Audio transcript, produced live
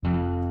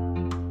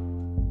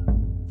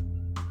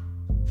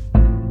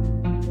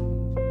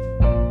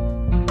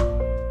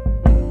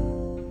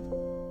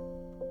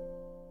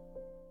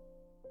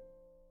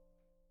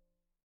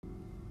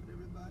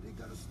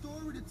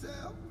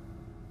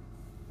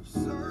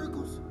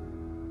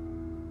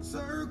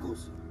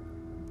circles,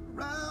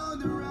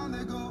 round and round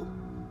they go.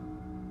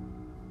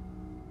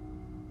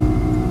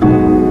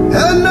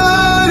 At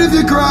night if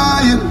you're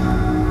crying,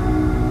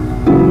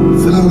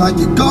 feeling like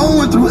you're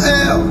going through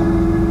hell,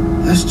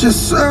 it's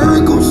just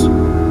circles,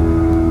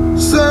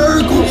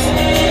 circles,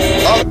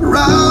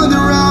 round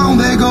and round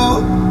they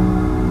go.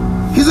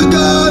 He's a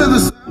God of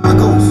the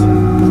circles,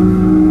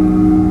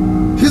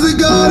 he's a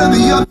God of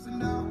the ups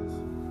and downs.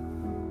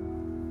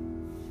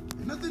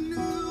 Ain't nothing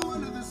new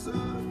under the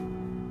sun,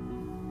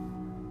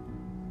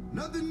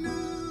 nothing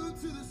new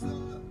to the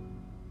sun.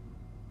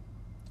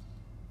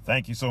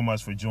 Thank you so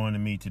much for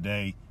joining me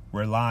today.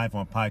 We're live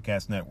on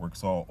podcast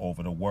networks all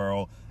over the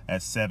world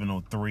at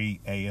 7:03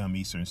 a.m.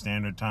 Eastern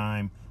Standard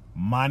Time.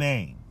 My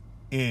name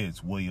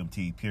is William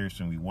T.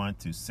 Pearson. We want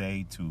to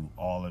say to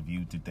all of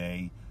you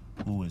today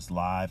who is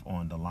live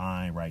on the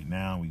line right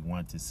now, we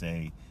want to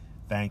say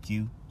thank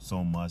you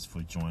so much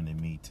for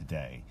joining me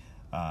today.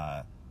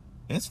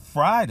 It's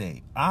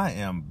Friday.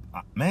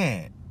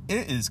 It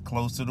is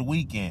close to the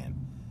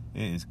weekend.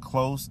 It is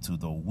close to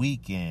the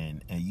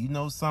weekend. And you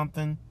know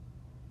something?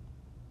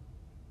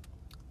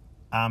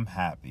 I'm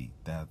happy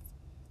that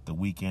the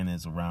weekend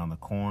is around the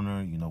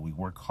corner. You know, we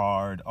work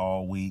hard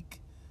all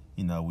week.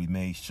 You know, we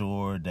made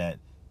sure that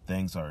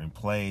things are in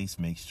place,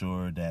 make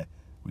sure that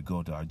we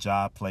go to our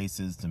job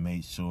places to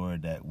make sure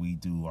that we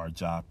do our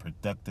job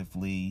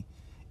productively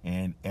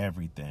and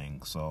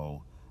everything.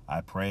 So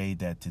I pray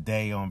that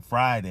today on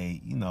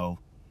Friday, you know,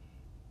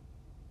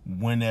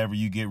 whenever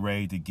you get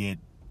ready to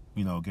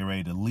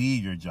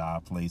leave your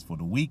job place for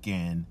the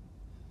weekend,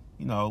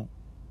 you know,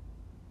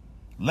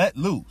 let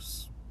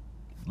loose,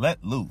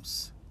 let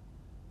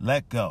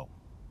go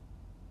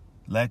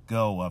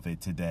of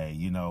it today.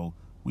 You know,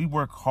 we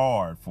work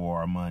hard for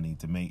our money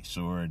to make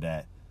sure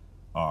that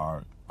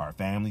our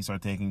families are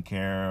taken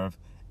care of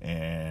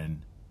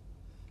and,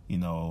 you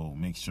know,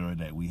 make sure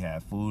that we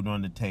have food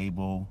on the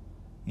table,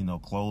 you know,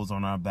 clothes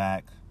on our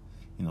back,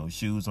 you know,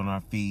 shoes on our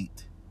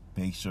feet,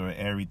 make sure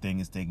everything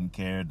is taken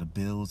care of, the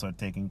bills are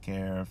taken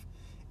care of,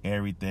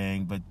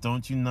 everything. But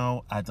don't you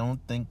know, I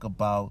don't think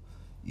about,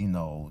 you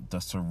know,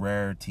 the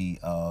severity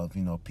of,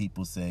 you know,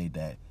 people say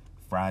that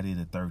Friday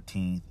the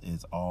 13th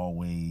is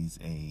always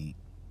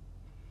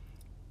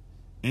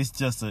it's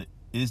just a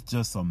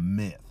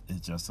myth.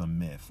 It's just a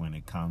myth when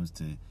it comes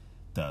to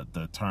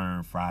the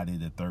term Friday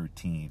the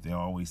 13th. They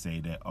always say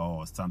that,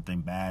 oh,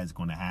 something bad is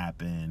going to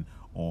happen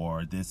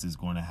or this is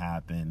going to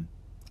happen.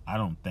 I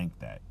don't think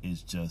that.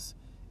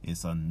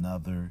 It's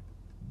another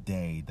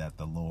day that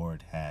the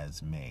Lord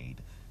has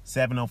made.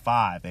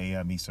 7:05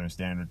 a.m. Eastern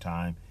Standard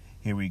Time.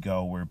 Here we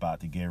go. We're about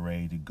to get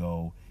ready to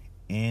go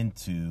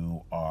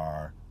into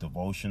our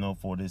devotional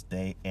for this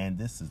day. And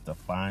this is the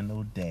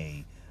final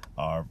day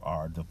of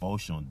our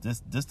devotional.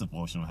 This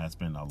devotional has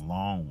been a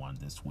long one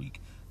this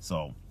week.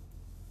 So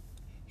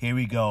here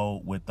we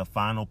go with the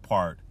final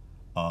part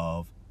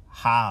of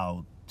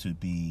how to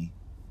be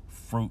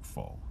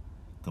fruitful.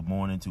 Good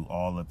morning to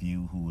all of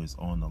you who is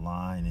on the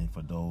line and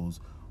for those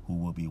who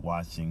will be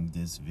watching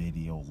this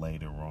video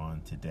later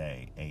on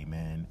today.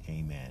 Amen.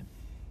 Amen.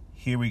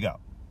 Here we go.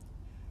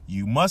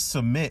 You must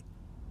submit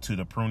to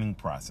the pruning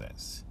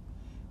process.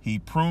 He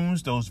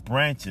prunes those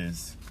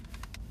branches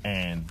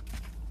and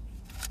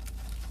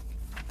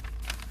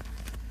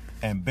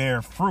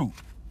bear fruit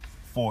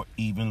for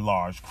even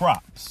large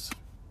crops.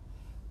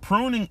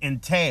 Pruning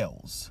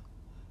entails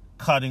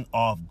cutting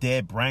off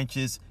dead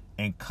branches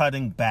and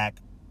cutting back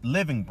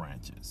living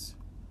branches.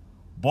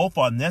 Both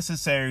are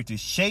necessary to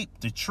shape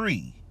the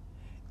tree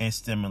and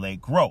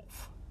stimulate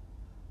growth.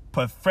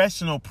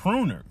 Professional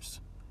pruners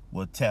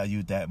will tell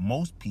you that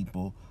most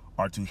people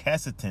are too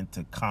hesitant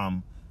to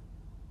come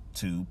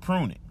to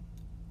pruning,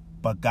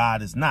 but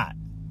God is not.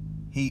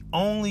 He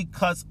only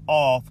cuts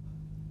off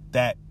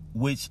that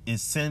which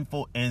is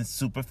sinful and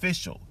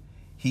superficial.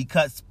 He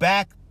cuts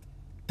back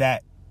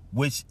that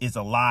which is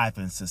alive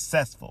and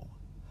successful.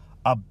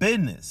 A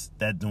business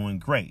that's doing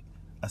great,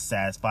 a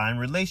satisfying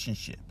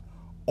relationship,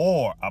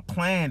 or a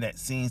plan that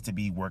seems to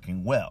be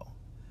working well.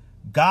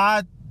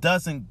 God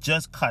doesn't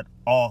just cut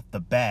off the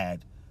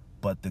bad,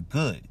 but the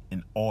good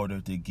in order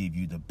to give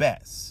you the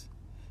best.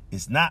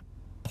 It's not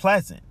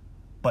pleasant,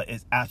 but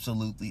it's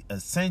absolutely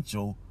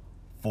essential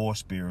for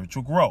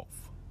spiritual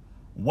growth.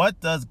 What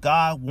does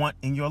God want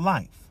in your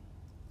life?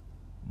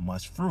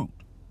 Much fruit.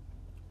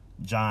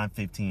 John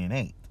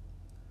 15:8.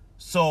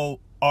 So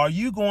are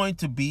you going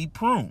to be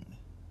pruned?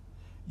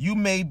 You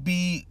may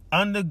be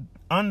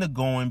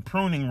undergoing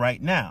pruning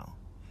right now,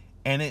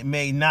 and it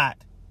may not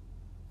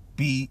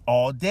be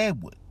all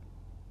deadwood.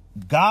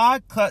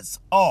 God cuts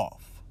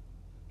off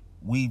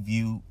we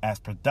view as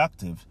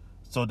productive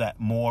so that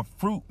more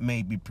fruit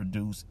may be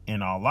produced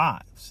in our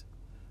lives.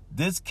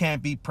 This can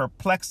be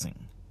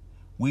perplexing.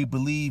 We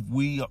believe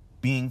we are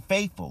being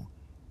faithful,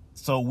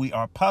 so we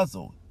are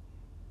puzzled,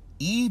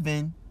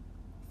 even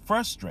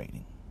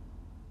frustrating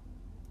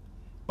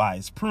by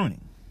his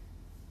pruning.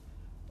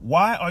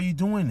 Why are you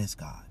doing this,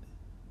 God?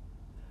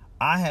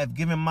 I have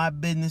given my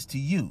business to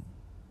you,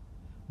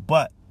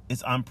 but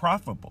it's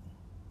unprofitable.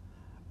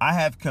 I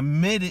have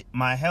committed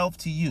my health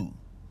to you.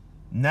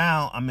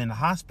 Now I'm in the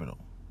hospital.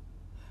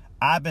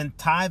 I've been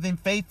tithing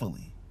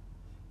faithfully,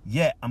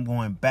 yet I'm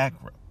going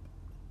bankrupt.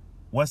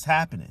 What's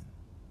happening?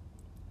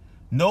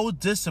 No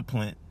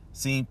discipline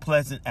seemed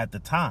pleasant at the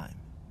time,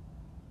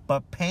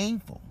 but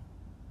painful.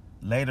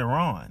 Later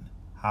on,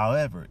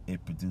 however,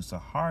 it produced a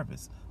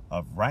harvest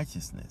of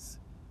righteousness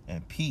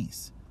and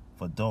peace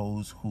for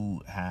those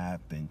who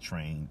have been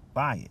trained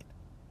by it.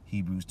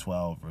 Hebrews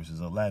 12 verses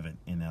 11,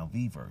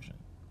 NLV version.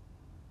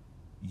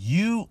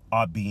 You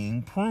are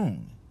being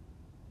pruned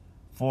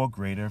for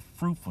greater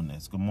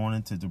fruitfulness. Good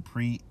morning to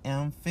Dupree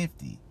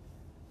M50.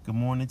 Good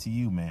morning to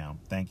you, ma'am.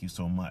 Thank you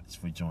so much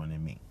for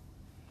joining me.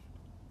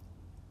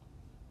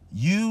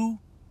 You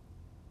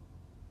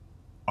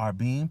are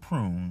being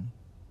pruned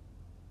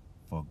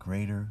for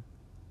greater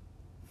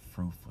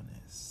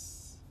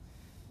fruitfulness.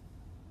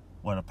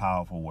 What a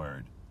powerful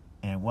word.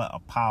 And what a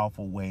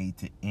powerful way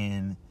to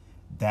end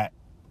that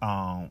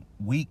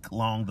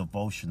week-long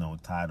devotional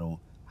titled,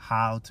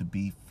 How to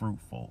Be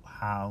Fruitful.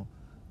 How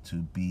to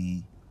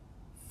Be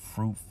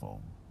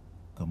Fruitful.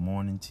 Good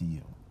morning to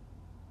you.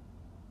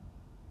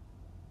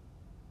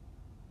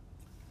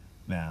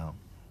 Now,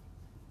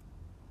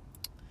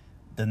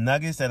 the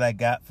nuggets that I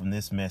got from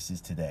this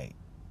message today,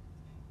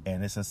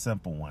 and it's a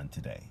simple one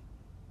today.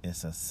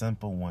 It's a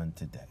simple one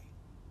today.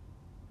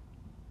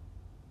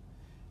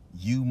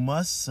 You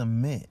must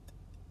submit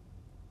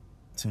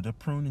to the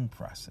pruning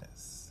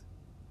process.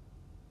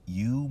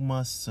 You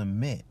must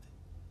submit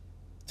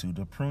to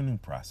the pruning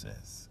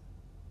process.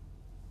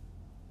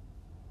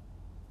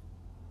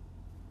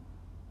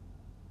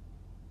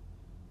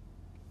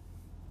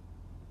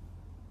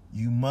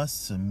 You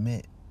must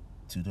submit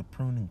to the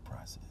pruning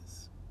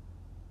process.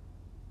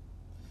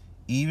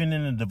 Even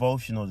in the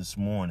devotional this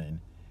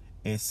morning,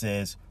 it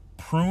says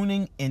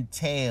pruning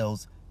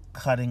entails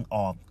cutting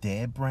off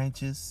dead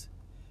branches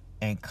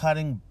and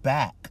cutting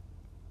back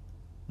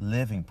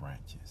living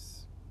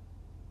branches.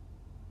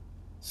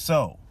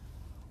 So,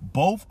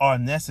 both are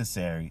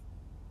necessary.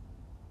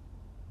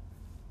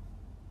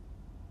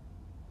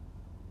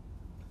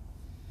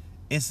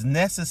 It's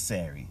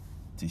necessary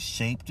to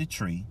shape the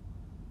tree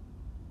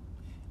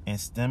and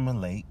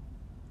stimulate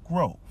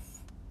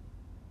growth.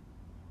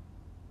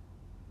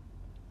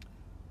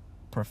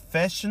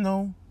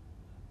 Professional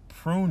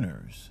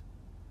pruners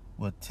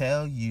will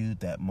tell you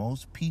that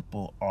most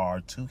people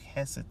are too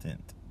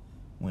hesitant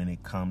when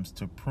it comes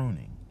to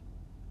pruning.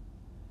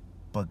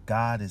 But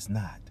God is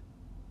not.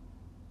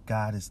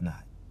 God is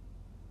not.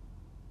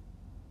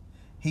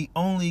 He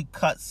only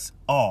cuts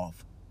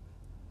off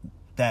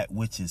that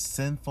which is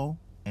sinful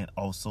and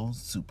also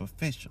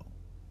superficial.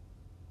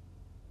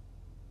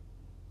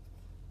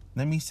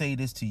 Let me say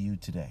this to you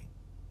today.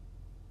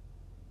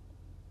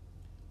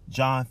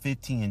 John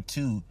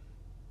 15:2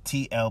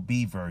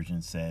 TLB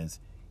version says,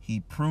 He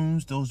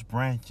prunes those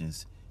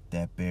branches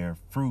that bear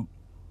fruit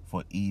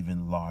for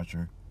even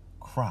larger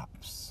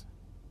crops.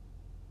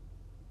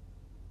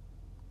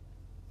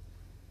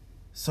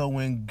 So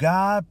when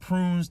God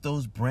prunes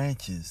those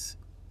branches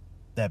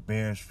that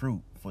bears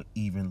fruit for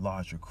even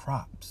larger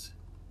crops,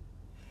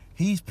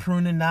 He's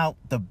pruning out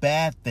the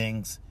bad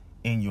things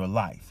in your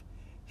life.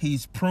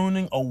 He's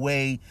pruning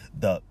away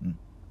the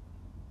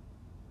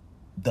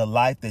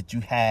life that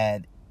you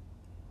had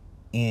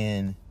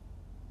in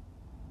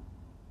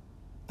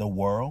the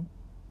world,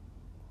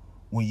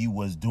 when you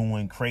was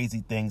doing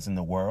crazy things in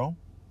the world,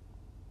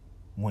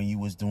 when you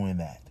was doing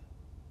that.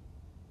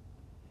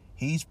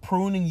 He's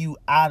pruning you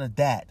out of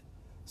that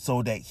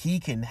so that He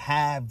can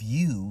have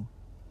you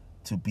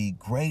to be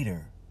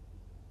greater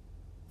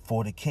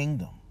for the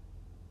kingdom.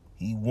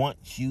 He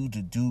wants you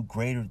to do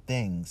greater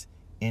things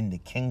in the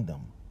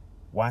kingdom.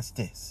 Watch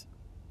this.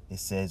 It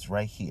says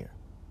right here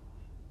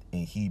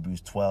in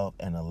Hebrews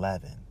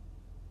 12:11.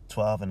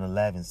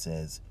 12:11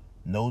 says,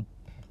 No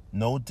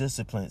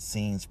discipline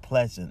seems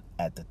pleasant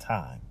at the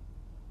time,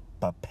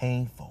 but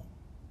painful.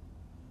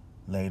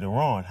 Later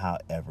on,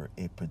 however,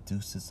 it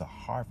produces a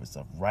harvest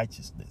of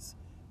righteousness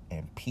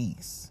and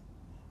peace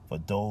for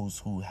those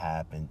who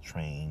have been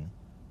trained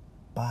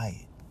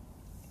by it.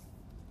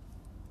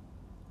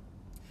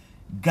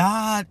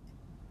 God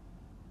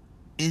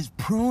is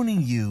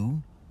pruning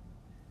you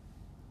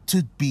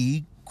to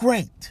be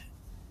great.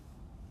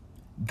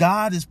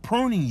 God is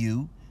pruning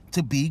you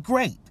to be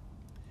great.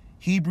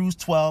 Hebrews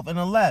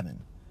 12:11.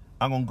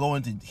 I'm going to go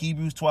into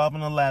Hebrews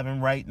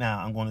 12:11 right now.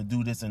 I'm going to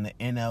do this in the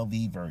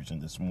NLV version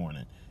this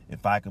morning.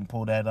 If I can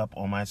pull that up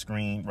on my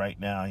screen right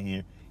now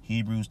here.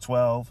 Hebrews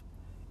 12:11.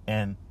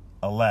 And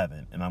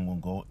I'm going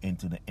to go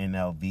into the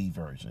NLV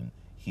version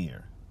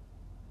here.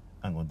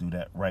 I'm going to do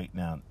that right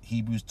now.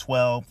 Hebrews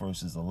 12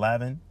 verses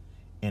 11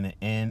 in the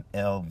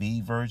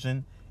NLV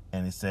version.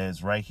 And it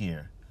says right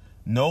here,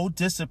 No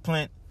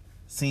discipline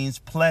seems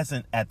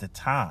pleasant at the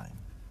time,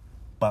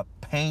 but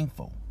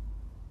painful.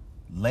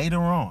 Later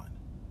on,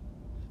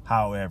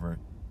 however,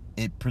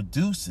 it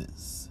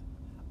produces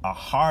a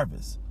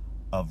harvest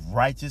of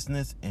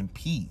righteousness and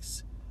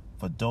peace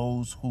for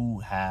those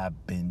who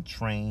have been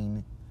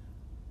trained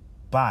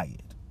by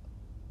it.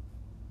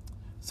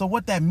 So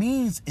what that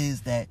means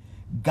is that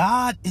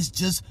God is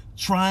just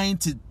trying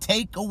to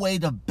take away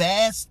the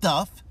bad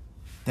stuff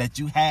that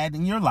you had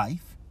in your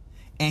life,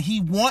 and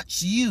he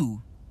wants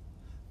you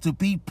to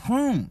be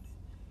pruned.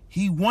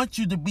 He wants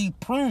you to be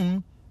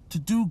pruned to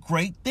do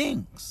great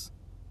things.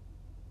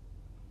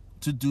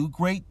 To do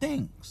great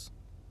things.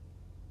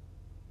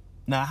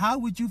 Now, how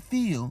would you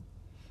feel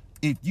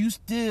if you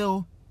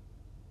still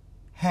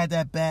had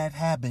that bad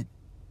habit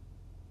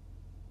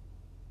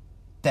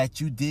that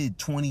you did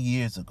 20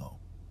 years ago?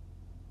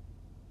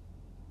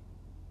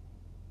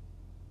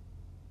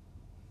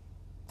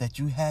 That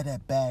you had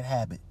that bad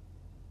habit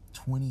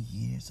 20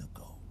 years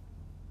ago.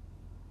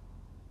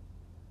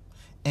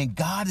 And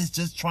God is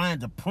just trying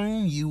to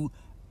prune you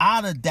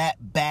out of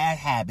that bad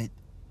habit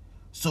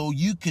so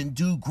you can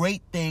do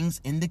great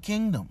things in the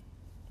kingdom.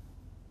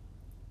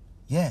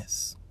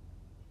 Yes.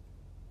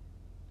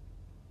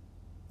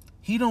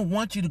 He don't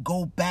want you to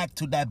go back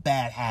to that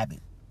bad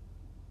habit.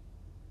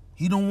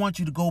 He don't want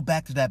you to go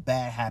back to that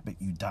bad habit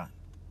you done.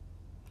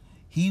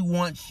 He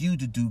wants you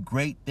to do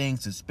great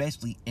things,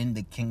 especially in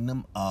the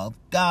kingdom of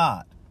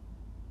God.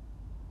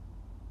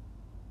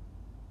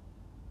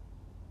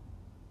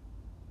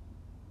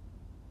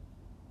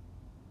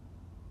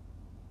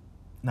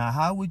 Now,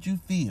 how would you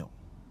feel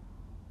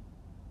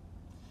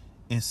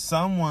if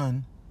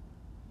someone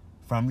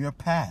from your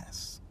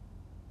past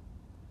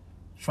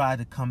tried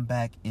to come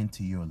back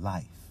into your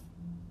life?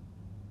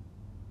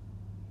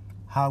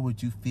 How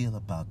would you feel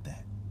about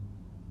that?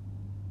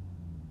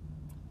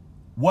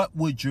 What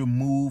would your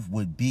move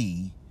would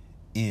be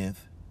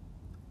if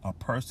a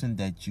person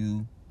that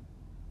you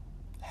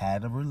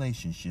had a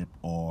relationship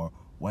or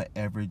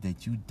whatever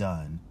that you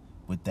done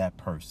with that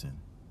person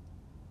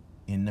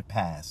in the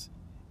past,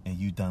 and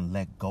you done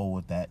let go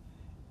of that,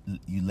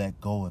 you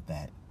let go of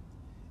that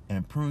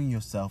and prune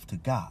yourself to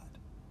God?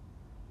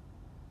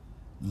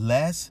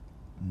 Let's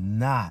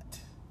not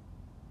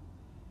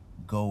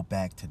go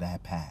back to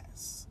that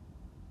past.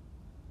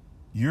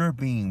 You're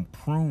being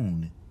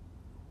pruned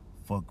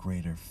for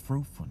greater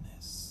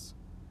fruitfulness.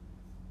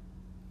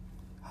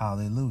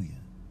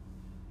 Hallelujah.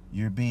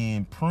 You're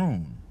being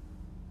pruned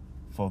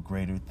for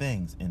greater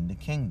things in the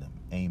kingdom.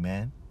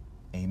 Amen.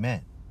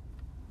 Amen.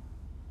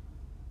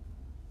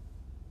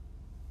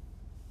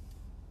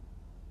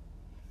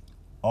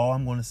 All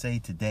I'm going to say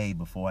today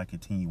before I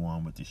continue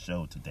on with the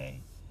show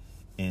today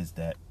is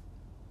that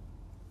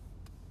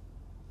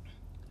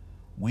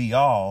we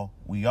all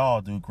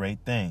do great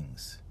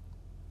things.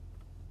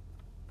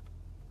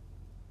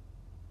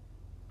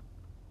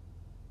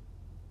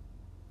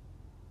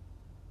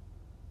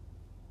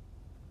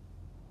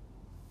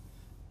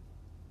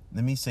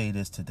 Let me say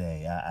this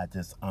today.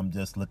 I'm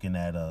just looking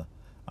at a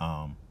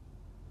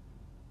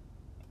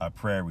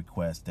prayer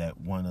request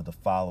that one of the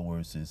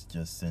followers is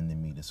just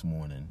sending me this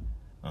morning.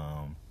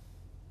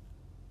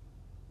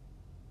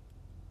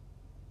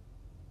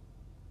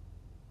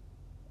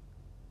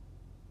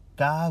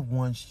 God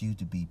wants you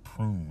to be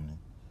pruned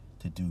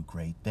to do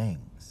great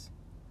things.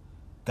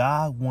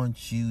 God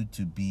wants you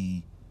to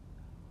be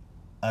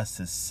a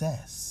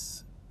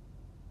success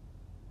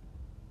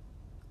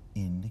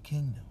in the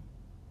kingdom.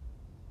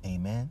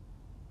 Amen.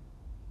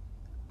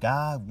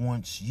 God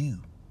wants you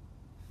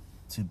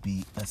to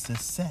be a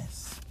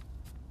success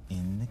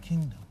in the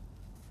kingdom.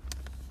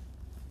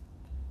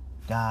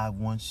 God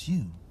wants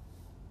you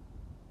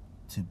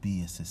to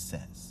be a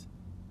success.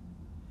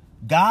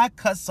 God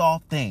cuts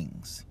off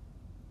things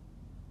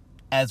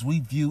as we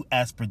view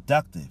as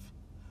productive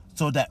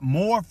so that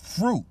more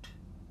fruit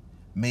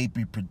may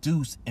be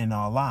produced in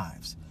our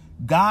lives.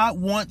 God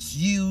wants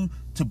you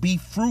to be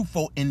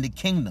fruitful in the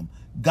kingdom.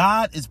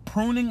 God is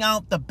pruning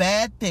out the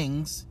bad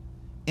things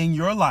in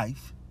your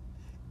life,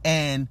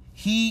 and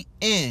he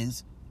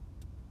is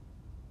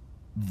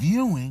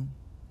viewing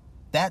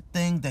that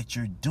thing that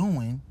you're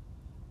doing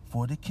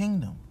for the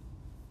kingdom.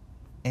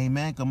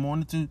 Amen. Good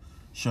morning to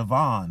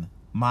Siobhan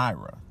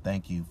Myra.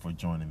 Thank you for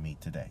joining me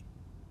today.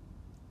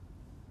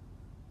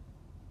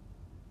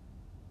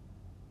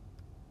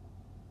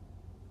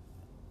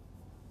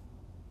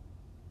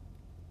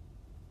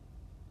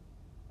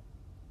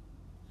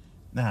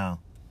 Now,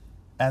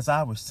 as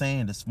I was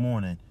saying this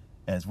morning,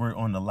 as we're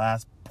on the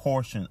last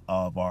portion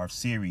of our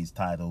series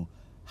titled,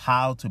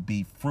 How to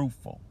Be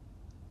Fruitful.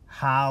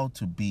 How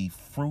to Be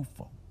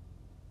Fruitful.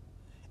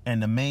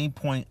 And the main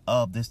point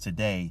of this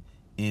today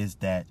is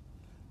that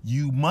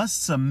you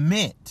must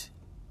submit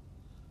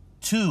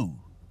to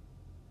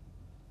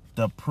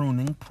the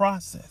pruning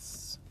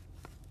process.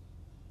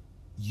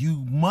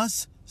 You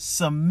must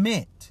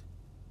submit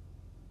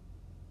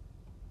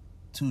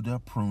to the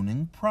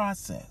pruning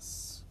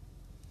process.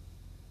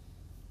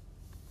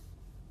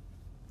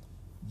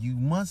 You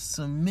must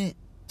submit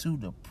to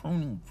the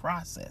pruning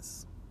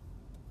process.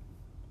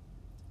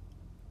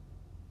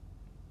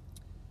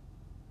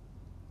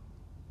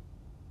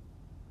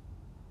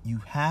 You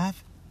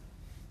have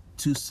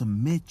to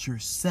submit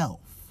yourself.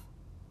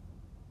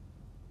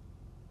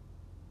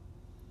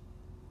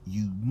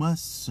 You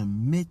must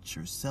submit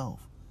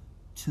yourself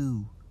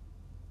to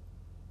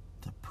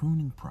the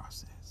pruning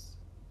process.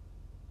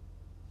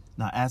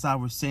 Now, as I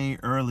was saying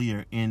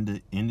earlier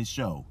in the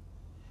show,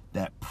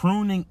 that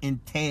pruning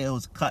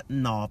entails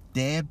cutting off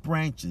dead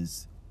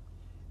branches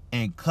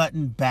and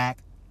cutting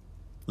back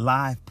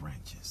live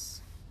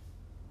branches.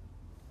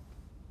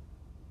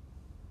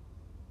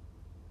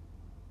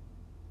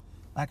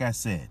 Like I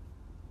said,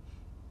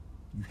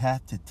 you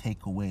have to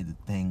take away the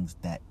things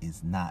that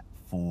is not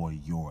for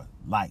your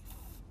life.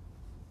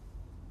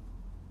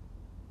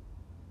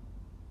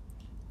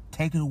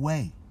 Take it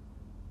away.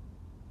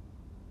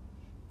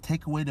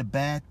 Take away the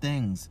bad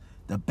things,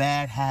 the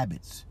bad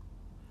habits.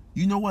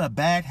 You know what a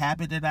bad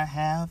habit that I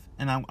have?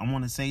 And I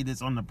want to say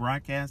this on the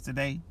broadcast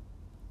today.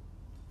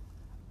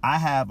 I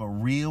have a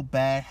real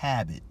bad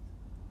habit.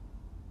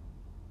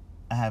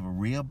 I have a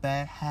real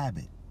bad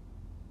habit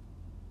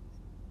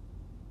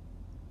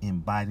in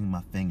biting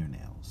my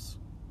fingernails.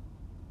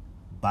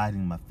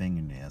 Biting my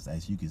fingernails,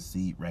 as you can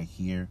see right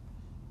here.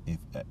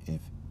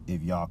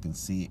 If y'all can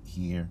see it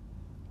here,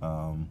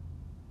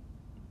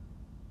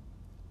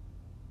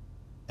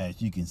 as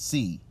you can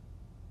see,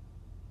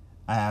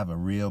 I have a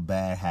real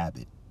bad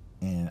habit,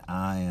 and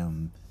I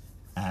am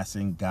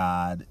asking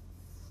God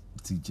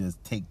to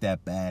just take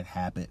that bad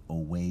habit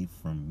away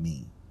from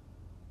me,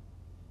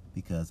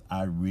 because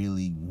I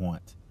really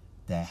want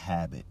that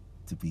habit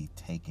to be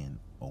taken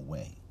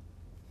away.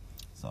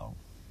 So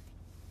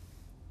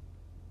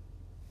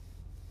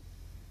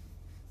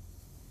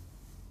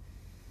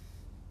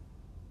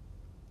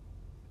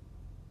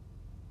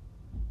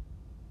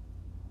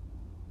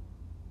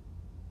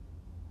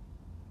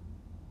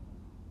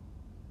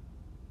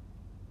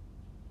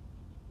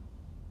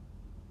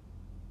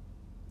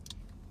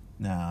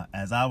now,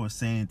 as I was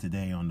saying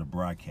today on the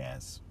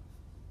broadcast,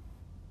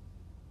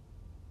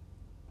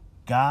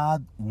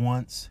 God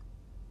wants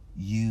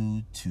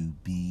you to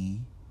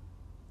be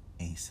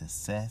a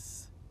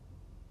success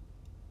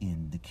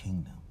in the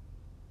kingdom.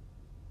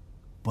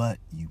 But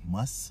you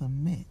must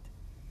submit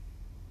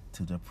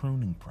to the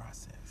pruning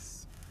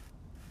process.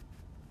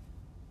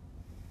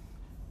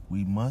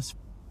 We must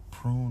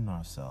prune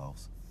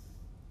ourselves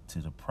to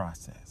the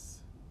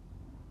process.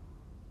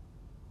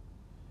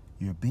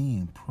 You're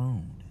being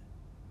pruned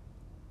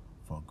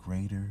for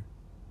greater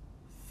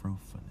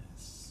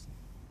fruitfulness.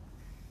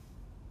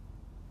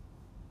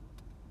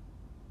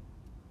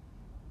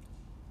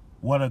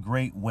 What a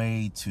great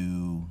way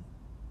to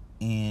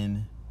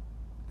end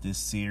this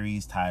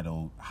series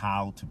titled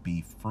How to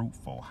Be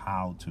Fruitful.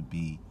 How to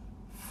Be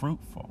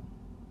Fruitful.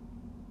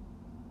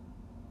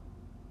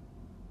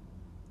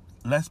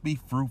 Let's be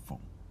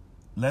fruitful.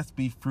 Let's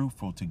be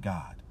fruitful to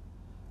God.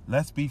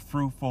 Let's be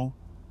fruitful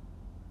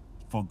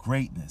for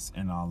greatness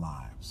in our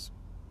lives.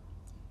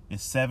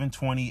 It's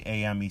 7:20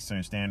 a.m.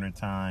 Eastern Standard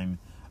Time.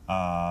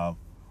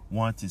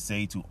 Want to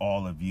say to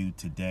all of you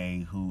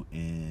today who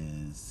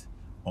is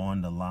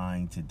on the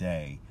line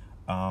today,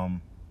 I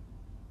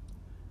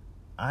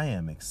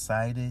am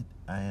excited.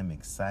 I am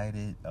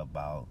excited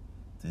about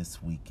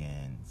this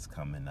weekend's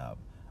coming up.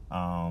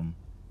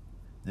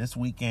 This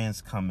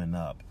weekend's coming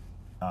up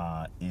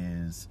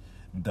is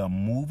the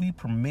movie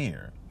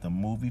premiere. The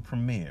movie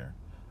premiere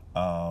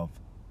of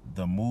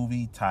the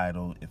movie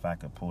titled, if I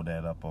could pull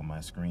that up on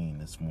my screen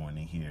this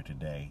morning here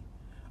today.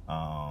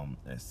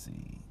 Let's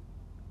see.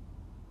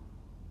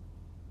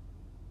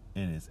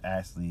 It's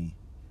actually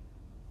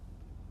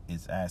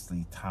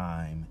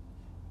time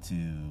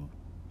to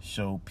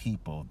show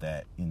people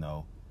that,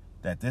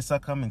 that this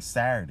upcoming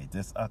Saturday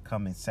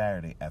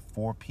at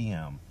 4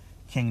 p.m.,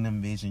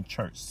 Kingdom Vision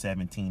Church,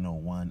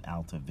 1701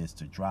 Alta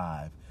Vista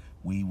Drive,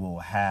 we will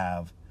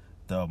have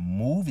the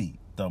movie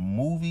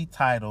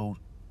titled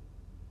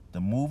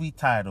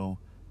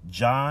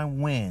John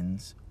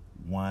Wins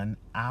 1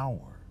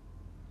 Hour.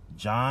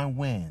 John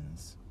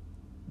Wins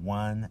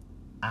 1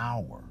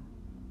 Hour.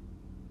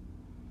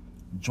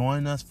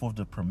 Join us for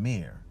the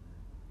premiere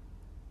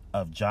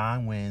of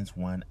John Wins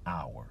 1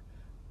 Hour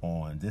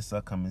on this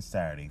upcoming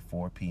Saturday,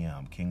 4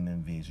 p.m.,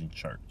 Kingdom Vision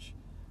Church.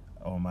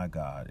 Oh my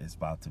God, it's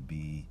about to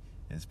be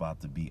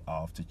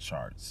off the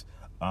charts.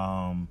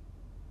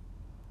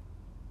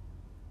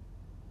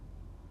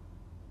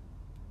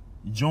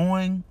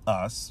 Join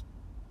us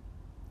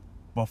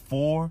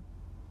before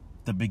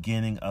the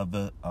beginning of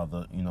the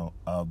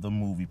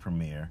movie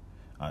premiere.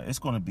 It's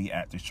going to be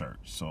at the church,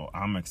 so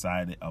I'm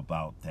excited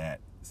about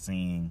that.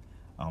 Seeing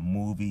a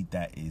movie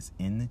that is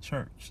in the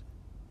church.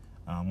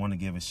 I want to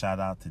give a shout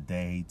out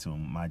today to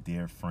my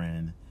dear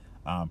friend,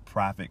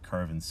 Prophet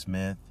Kervin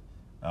Smith.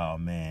 Oh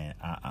man,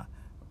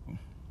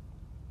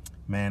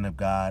 man of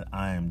God,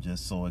 I am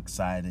just so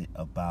excited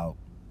about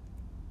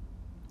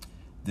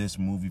this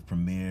movie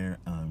premiere.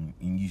 And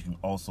you can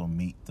also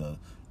meet the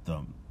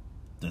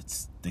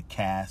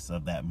cast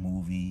of that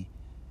movie,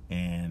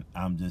 and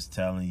I'm just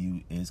telling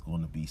you, it's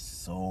going to be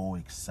so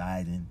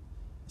exciting.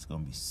 It's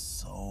going to be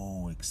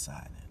so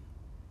exciting.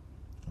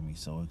 It's going to be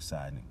so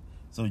exciting.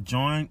 So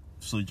join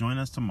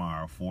us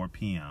tomorrow, 4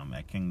 p.m.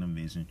 at Kingdom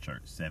Vision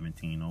Church,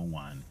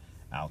 1701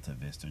 Alta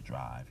Vista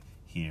Drive,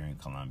 here in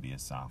Columbia,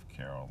 South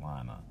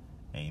Carolina.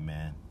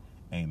 Amen.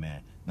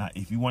 Amen. Now,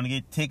 if you want to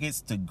get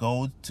tickets to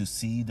go to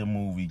see the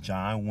movie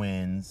John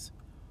Wins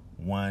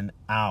 1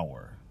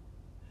 Hour,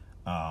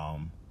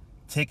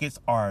 tickets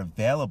are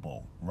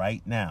available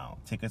right now.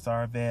 Tickets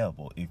are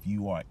available if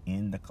you are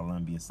in the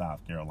Columbia,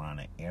 South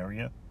Carolina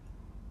area.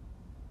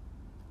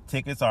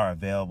 Tickets are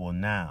available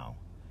now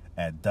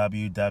at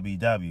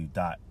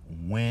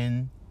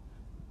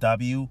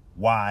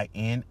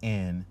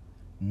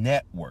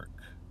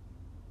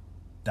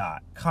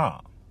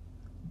www.wynnetwork.com.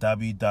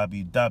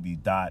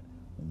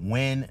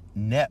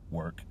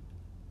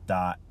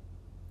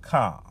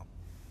 www.wynnetwork.com.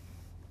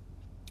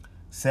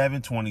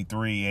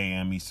 7:23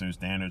 a.m. Eastern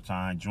Standard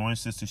Time. Join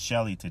Sister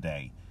Shelley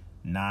today,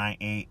 9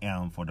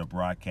 a.m. for the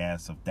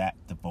broadcast of That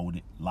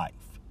Devoted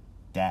Life.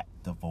 That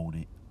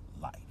Devoted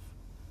Life.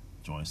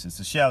 Join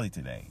Sister Shelley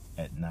today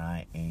at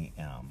 9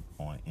 a.m.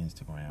 on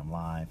Instagram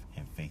Live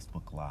and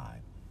Facebook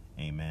Live.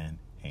 Amen.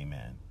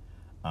 Amen.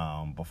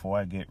 Before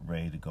I get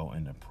ready to go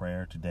into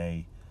prayer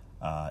today,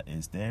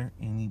 is there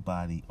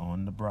anybody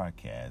on the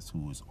broadcast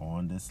who is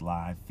on this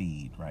live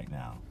feed right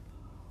now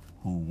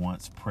who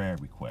wants prayer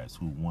requests,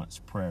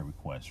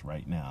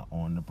 right now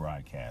on the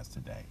broadcast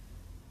today?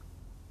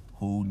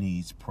 Who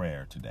needs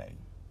prayer today?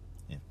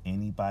 If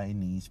anybody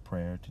needs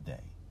prayer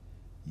today,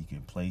 you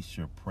can place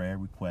your prayer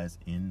request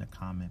in the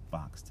comment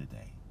box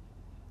today.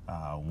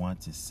 I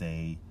want to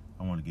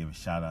give a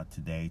shout out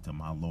today to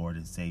my Lord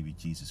and Savior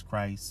Jesus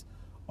Christ.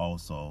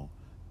 Also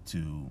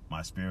to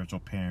my spiritual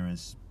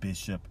parents,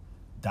 Bishop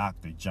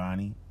Dr.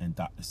 Johnny and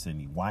Dr.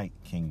 Sidney White,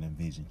 Kingdom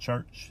Vision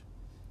Church,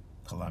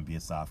 Columbia,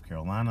 South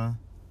Carolina.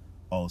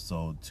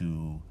 Also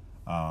to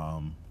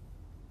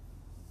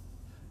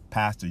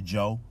Pastor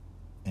Joe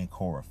and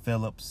Cora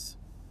Phillips.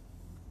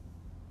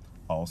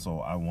 Also,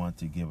 I want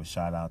to give a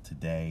shout out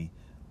today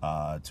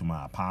to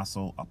my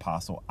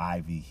Apostle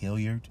Ivy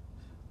Hilliard.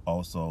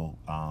 Also,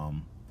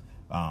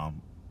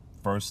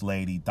 First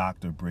Lady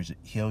Dr. Bridget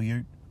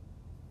Hilliard.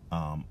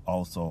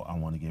 Also, I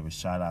want to give a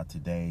shout out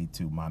today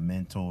to my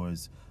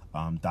mentors,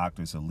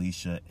 Drs.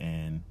 Alicia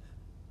and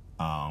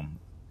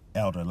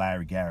Elder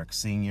Larry Garrick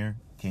Sr.,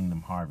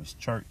 Kingdom Harvest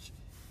Church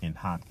in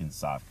Hopkins,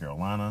 South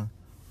Carolina.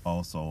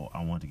 Also,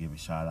 I want to give a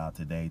shout out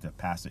today to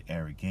Pastor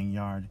Eric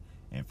Ginyard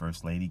and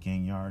First Lady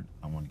Ginyard.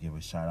 I want to give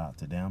a shout out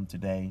to them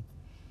today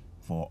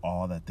for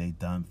all that they've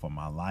done for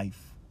my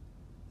life.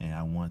 And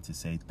I want to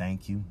say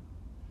thank you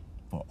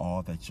for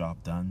all that y'all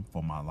have done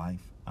for my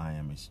life. I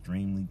am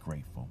extremely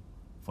grateful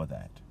for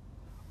that.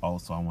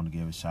 Also, I want to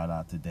give a shout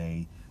out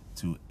today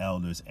to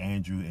Elders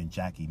Andrew and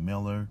Jackie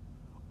Miller.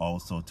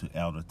 Also to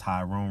Elder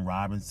Tyrone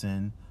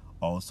Robinson.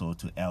 Also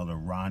to Elder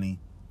Ronnie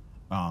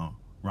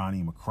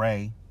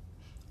McCrae.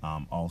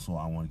 Also,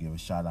 I want to give a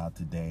shout out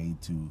today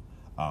to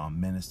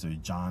Minister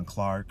John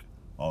Clark.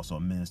 Also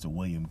Minister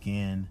William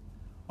Ginn.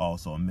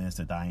 Also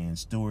Minister Diane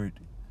Stewart.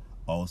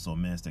 Also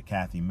Minister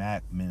Kathy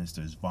Mack.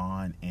 Ministers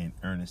Vaughn and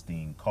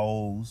Ernestine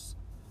Coles.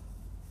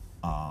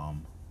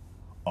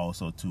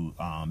 Also to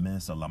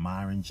Minister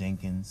Lamiron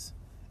Jenkins.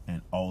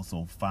 And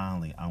also,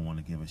 finally, I want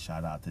to give a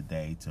shout out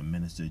today to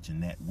Minister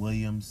Jeanette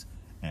Williams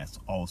and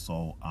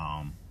also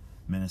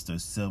Minister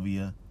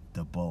Sylvia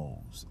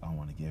DeBose. I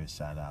want to give a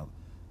shout out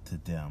to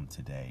them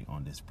today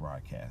on this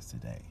broadcast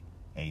today.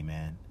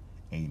 Amen.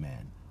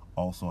 Amen.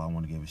 Also, I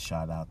want to give a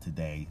shout out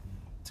today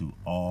to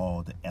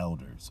all the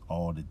elders,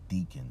 all the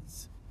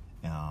deacons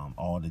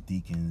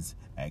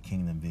at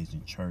Kingdom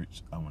Vision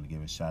Church. I want to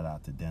give a shout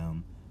out to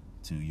them,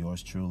 to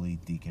yours truly,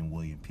 Deacon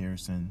William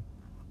Pearson.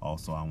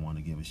 Also, I want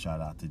to give a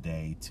shout out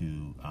today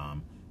to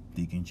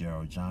Deacon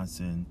Gerald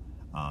Johnson,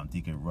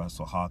 Deacon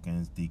Russell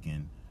Hawkins,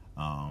 Deacon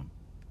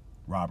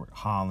Robert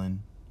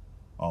Holland.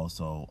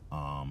 Also,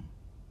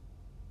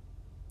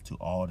 to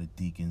all the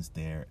deacons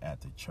there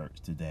at the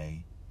church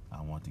today,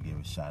 I want to give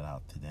a shout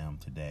out to them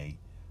today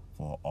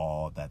for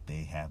all that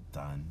they have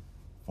done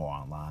for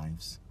our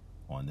lives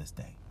on this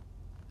day.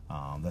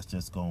 Let's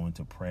just go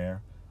into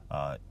prayer.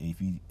 If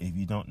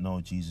you don't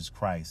know Jesus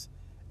Christ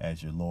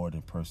as your Lord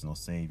and personal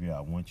Savior, I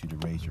want you to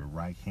raise your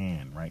right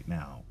hand right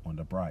now on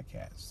the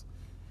broadcast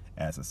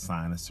as a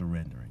sign of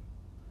surrendering.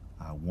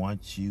 I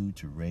want you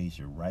to raise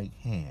your right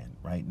hand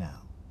right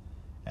now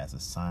as a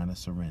sign of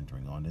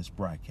surrendering on this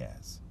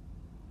broadcast.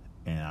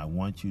 And I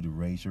want you to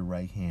raise your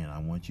right hand. I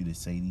want you to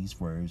say these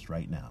words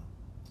right now.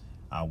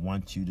 I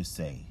want you to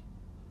say,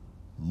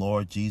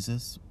 Lord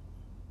Jesus,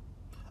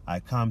 I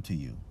come to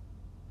you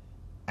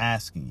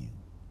asking you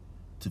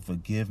to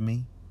forgive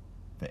me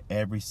for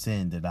every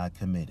sin that I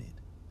committed.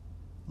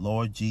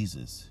 Lord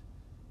Jesus,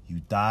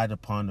 you died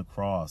upon the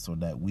cross so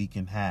that we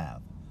can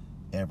have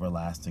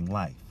everlasting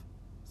life.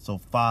 So,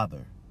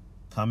 Father,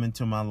 come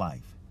into my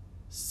life,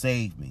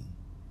 save me,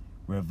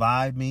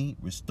 revive me,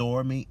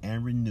 restore me,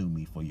 and renew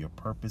me for your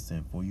purpose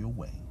and for your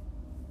way.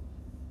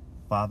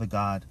 Father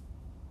God,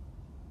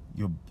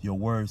 your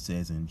word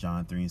says in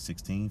John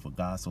 3:16, for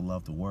God so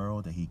loved the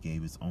world that he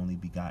gave his only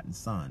begotten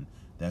Son,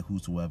 that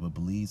whosoever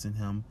believes in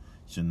him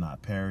should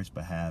not perish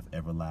but have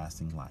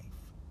everlasting life.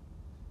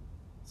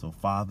 So,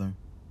 Father,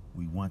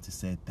 we want to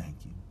say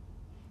thank you.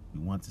 We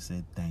want to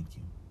say thank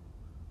you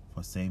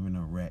for saving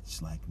a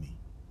wretch like me.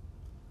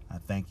 I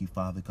thank you,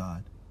 Father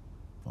God,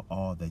 for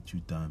all that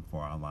you've done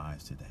for our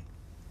lives today.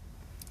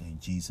 In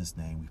Jesus'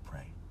 name we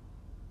pray.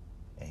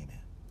 Amen.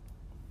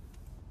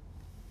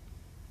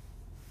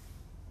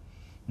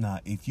 Now,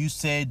 if you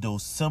said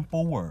those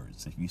simple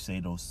words,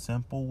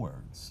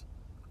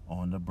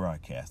 on the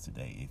broadcast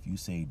today, if you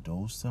say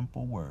those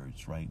simple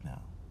words right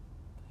now,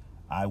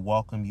 I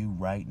welcome you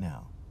right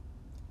now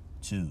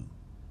to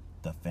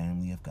the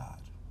family of God.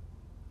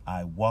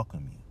 I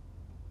welcome you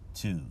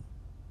to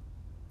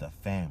the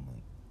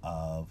family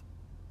of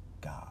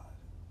God.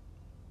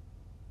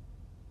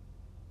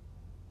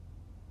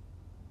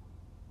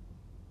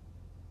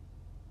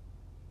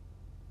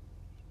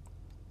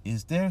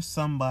 Is there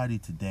somebody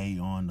today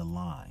on the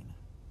line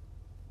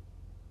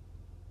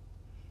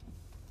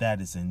that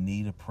is in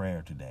need of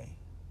prayer today?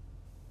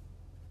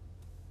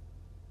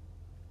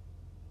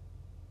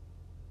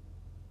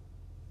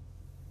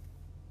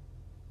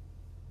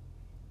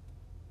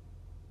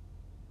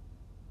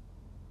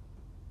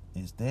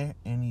 Is there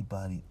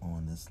anybody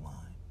on this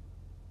line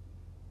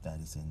that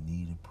is in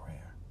need of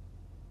prayer?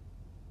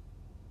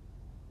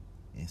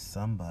 Is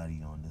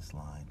somebody on this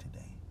line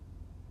today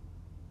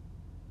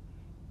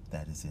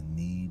that is in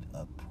need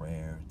of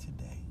prayer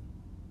today?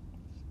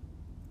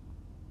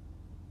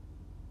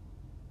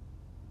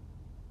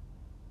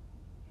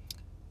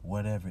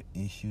 Whatever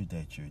issue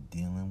that you're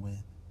dealing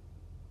with,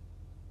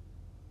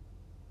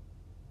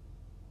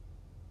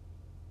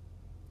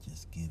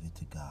 just give it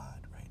to God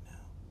right now.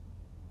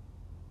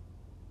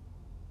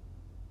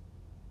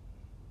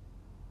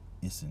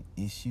 It's an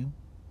issue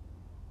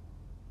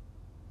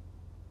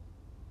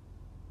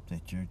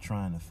that you're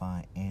trying to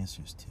find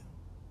answers to.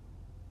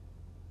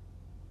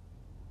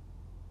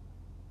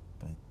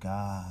 But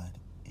God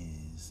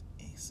is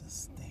a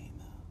sustainer.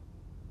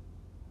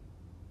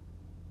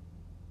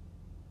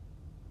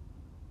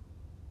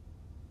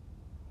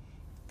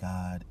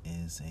 God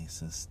is a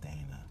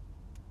sustainer.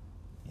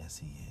 Yes,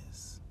 He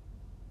is.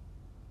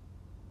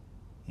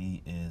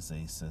 He is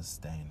a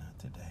sustainer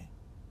today.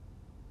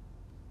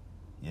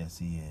 Yes,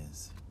 He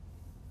is.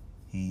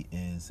 He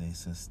is a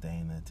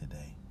sustainer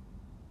today.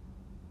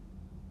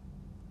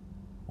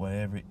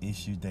 Whatever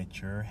issue that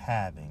you're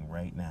having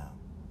right now,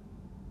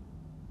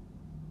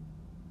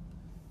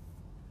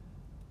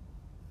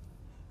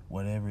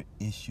 whatever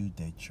issue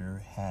that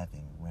you're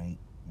having right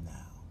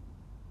now,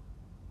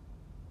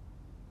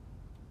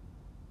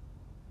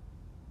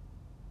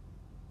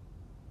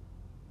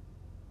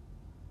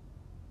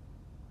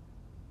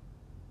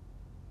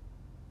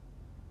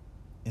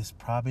 it's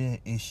probably an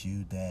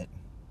issue that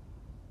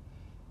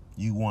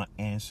you want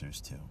answers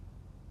to.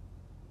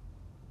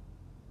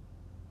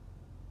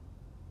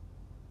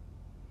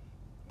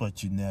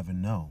 But you never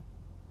know.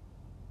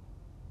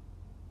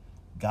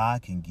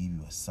 God can give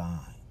you a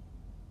sign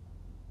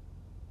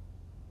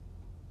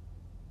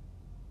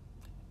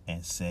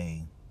and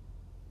say,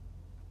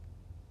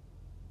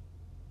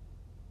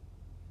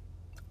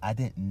 I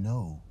didn't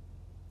know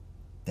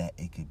that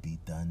it could be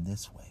done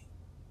this way.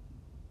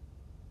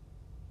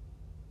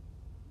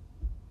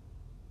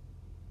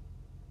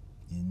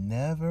 You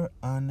never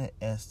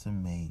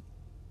underestimate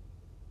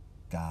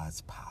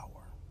God's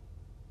power.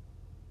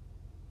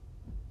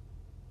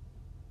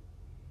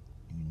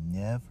 You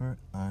never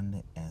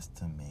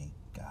underestimate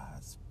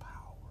God's power.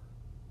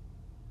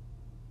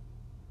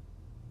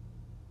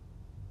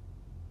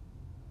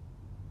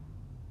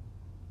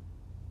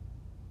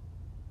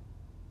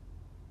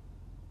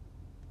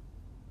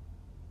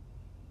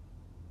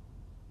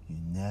 You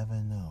never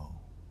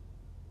know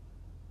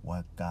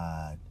what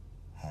God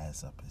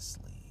has up His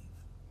sleeve.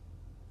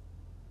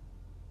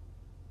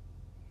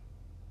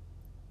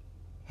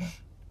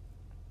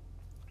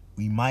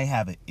 We might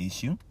have an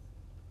issue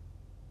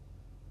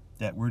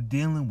that we're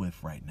dealing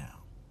with right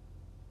now.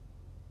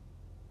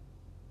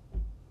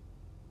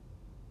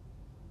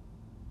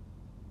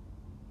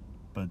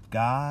 But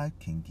God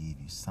can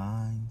give you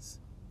signs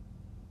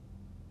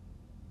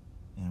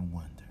and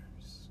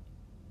wonders.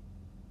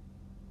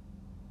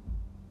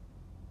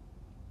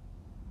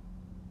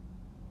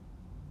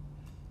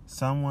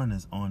 Someone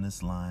is on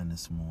this line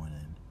this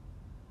morning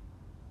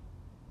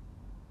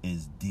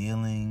is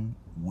dealing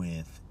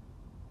with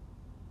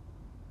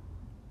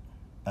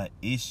an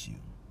issue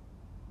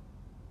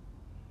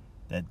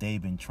that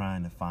they've been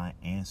trying to find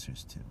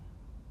answers to.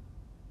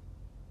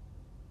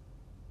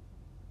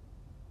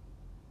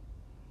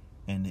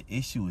 And the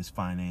issue is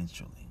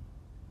financially.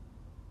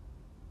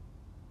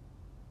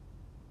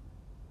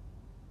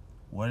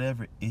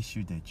 Whatever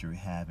issue that you're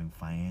having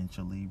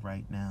financially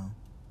right now,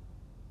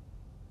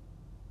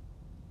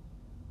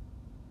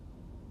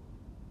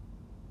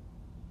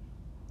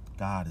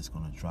 God is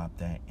going to drop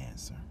that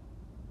answer.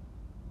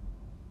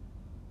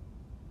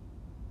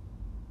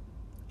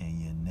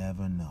 And you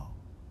never know.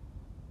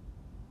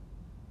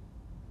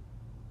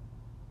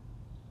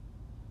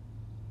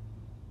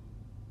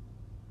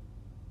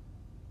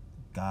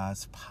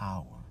 God's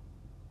power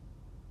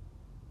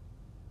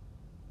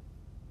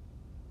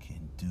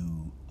can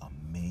do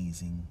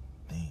amazing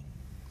things.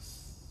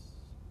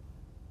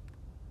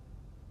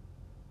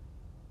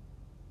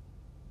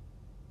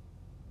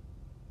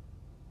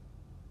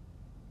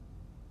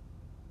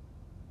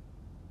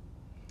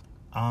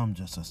 I'm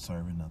just a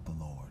servant of the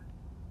Lord.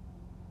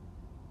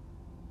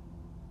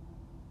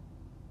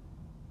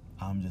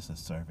 I'm just a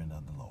servant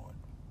of the Lord.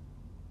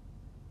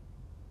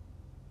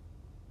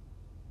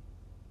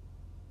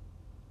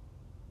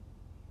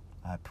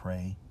 I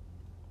pray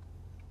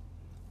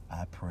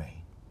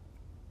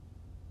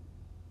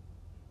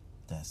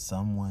that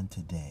someone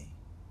today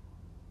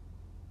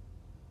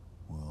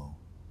will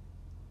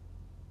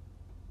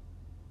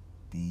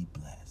be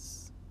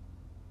blessed.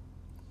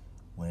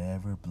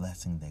 Whatever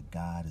blessing that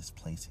God is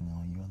placing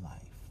on your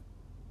life,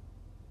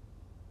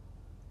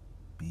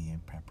 be in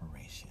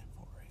preparation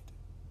for it.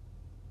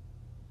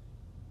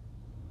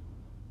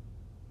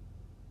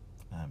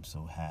 I'm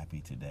so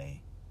happy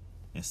today.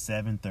 It's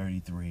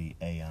 7:33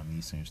 a.m.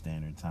 Eastern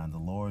Standard Time. The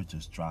Lord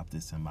just dropped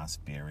this in my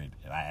spirit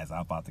as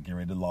I'm about to get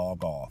ready to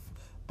log off.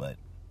 But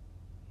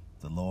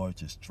the Lord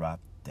just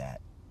dropped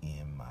that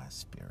in my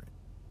spirit.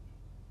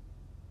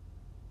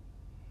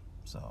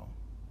 So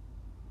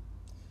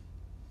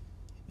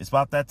it's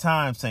about that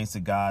time, saints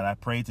of God. I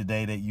pray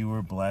today that you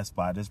were blessed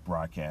by this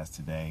broadcast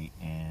today.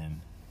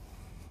 And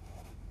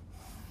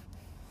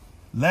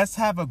let's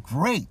have a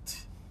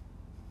great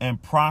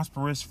and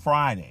prosperous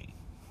Friday.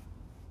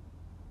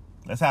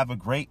 Let's have a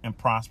great and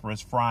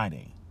prosperous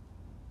Friday,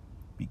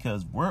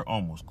 because we're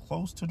almost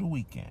close to the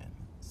weekend.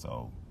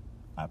 So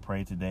I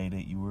pray today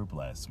that you were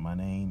blessed. My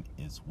name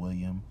is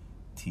William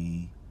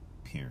T.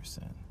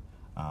 Pearson.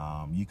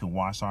 You can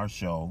watch our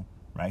show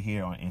right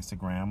here on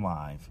Instagram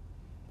Live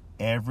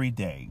every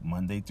day,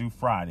 Monday through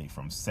Friday,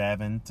 from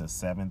 7 to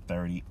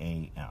 7:30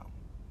 a.m.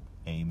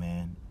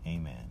 Amen.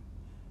 Amen.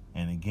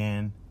 And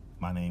again,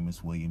 my name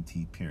is William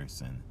T.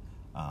 Pearson.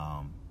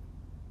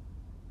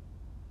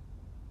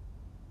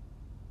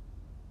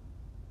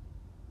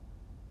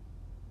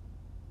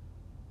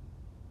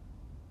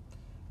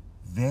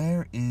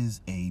 There is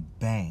a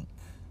bank.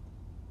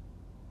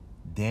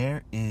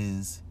 There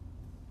is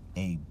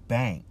a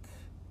bank.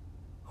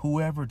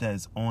 Whoever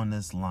that's on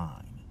this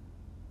line,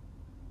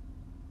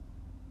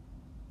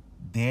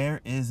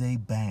 there is a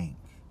bank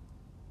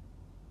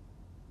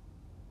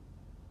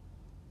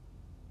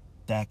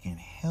that can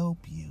help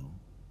you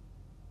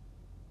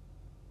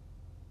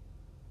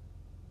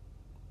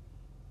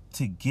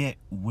to get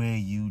where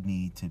you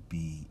need to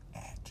be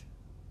at.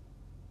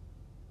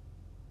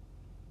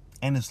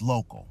 And it's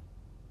local.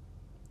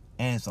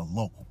 And it's a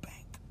local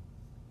bank.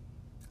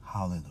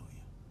 Hallelujah.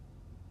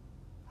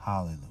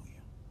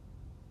 Hallelujah.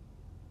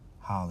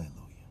 Hallelujah.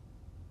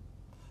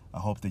 I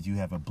hope that you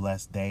have a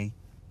blessed day.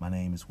 My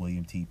name is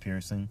William T.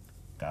 Pearson.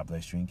 God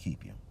bless you and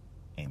keep you.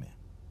 Amen.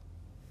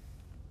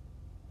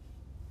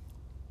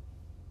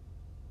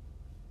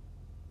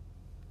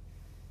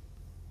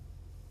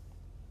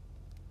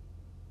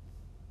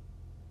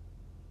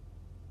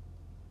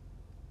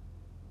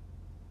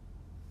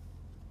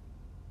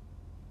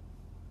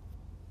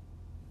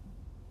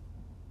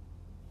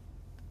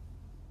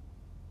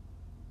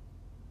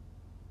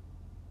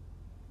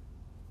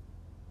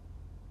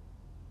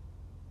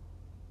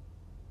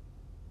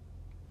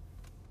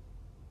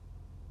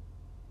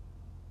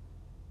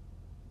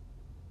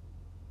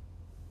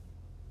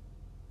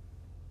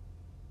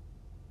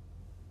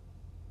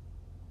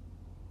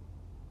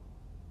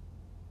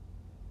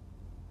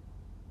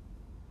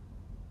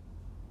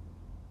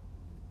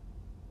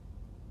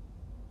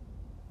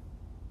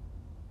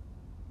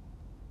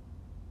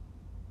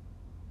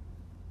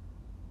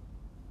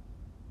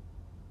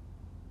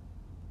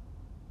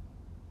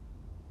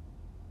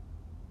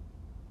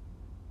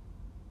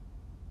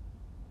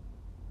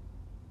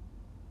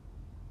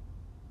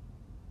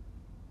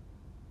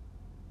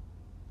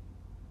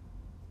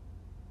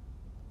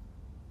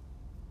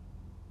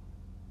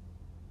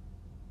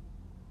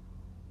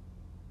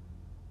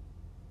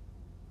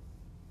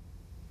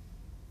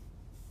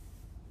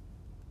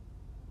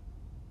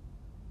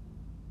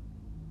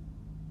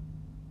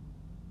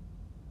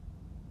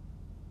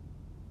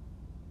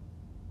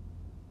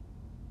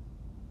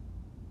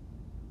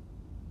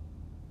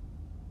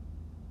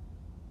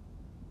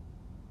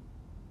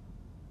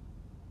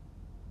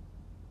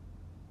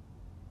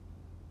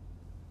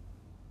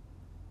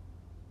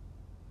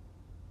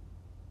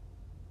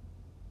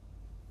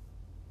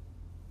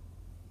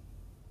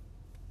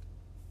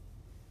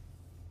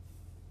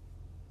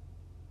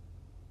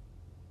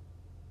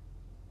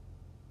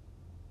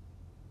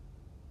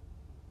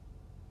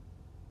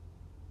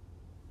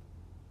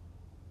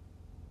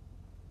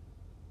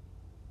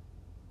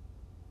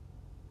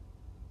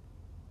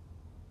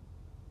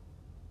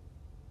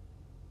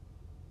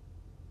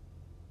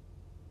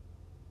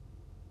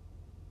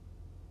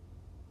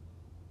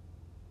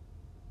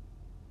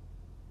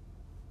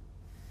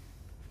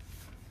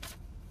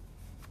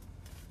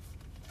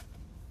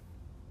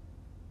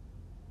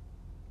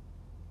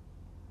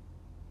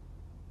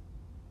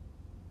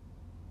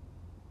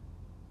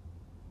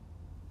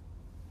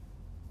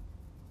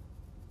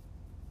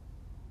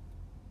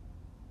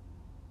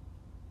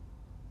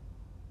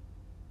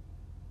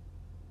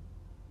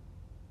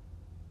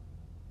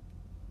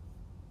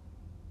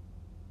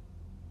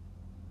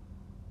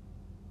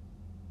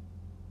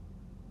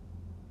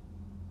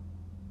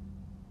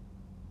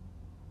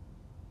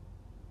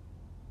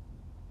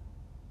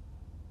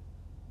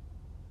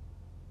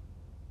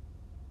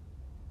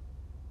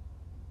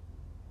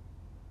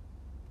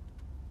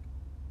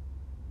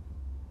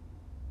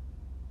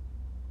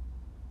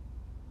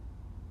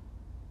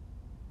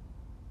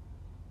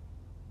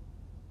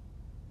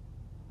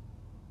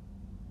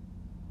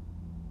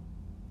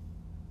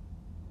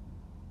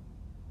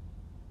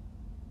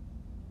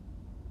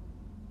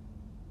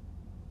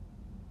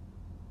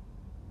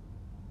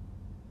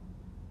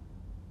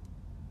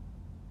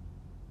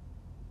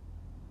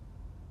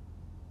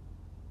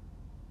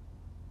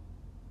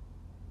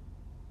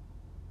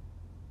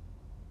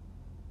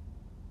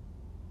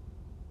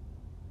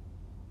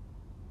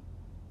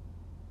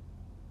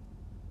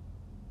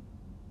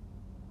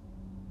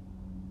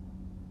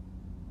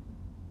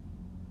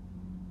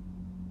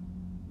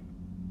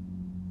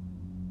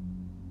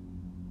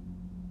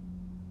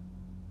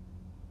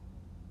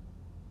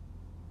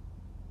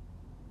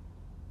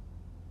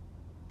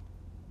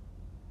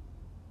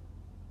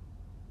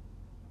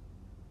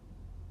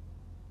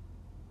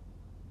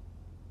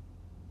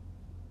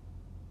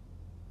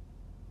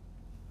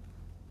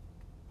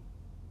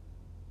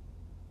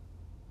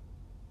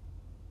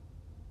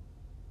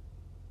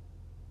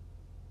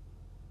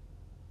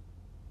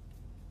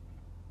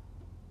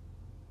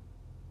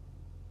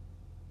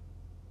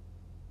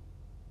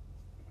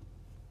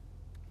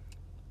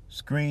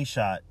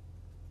 screenshot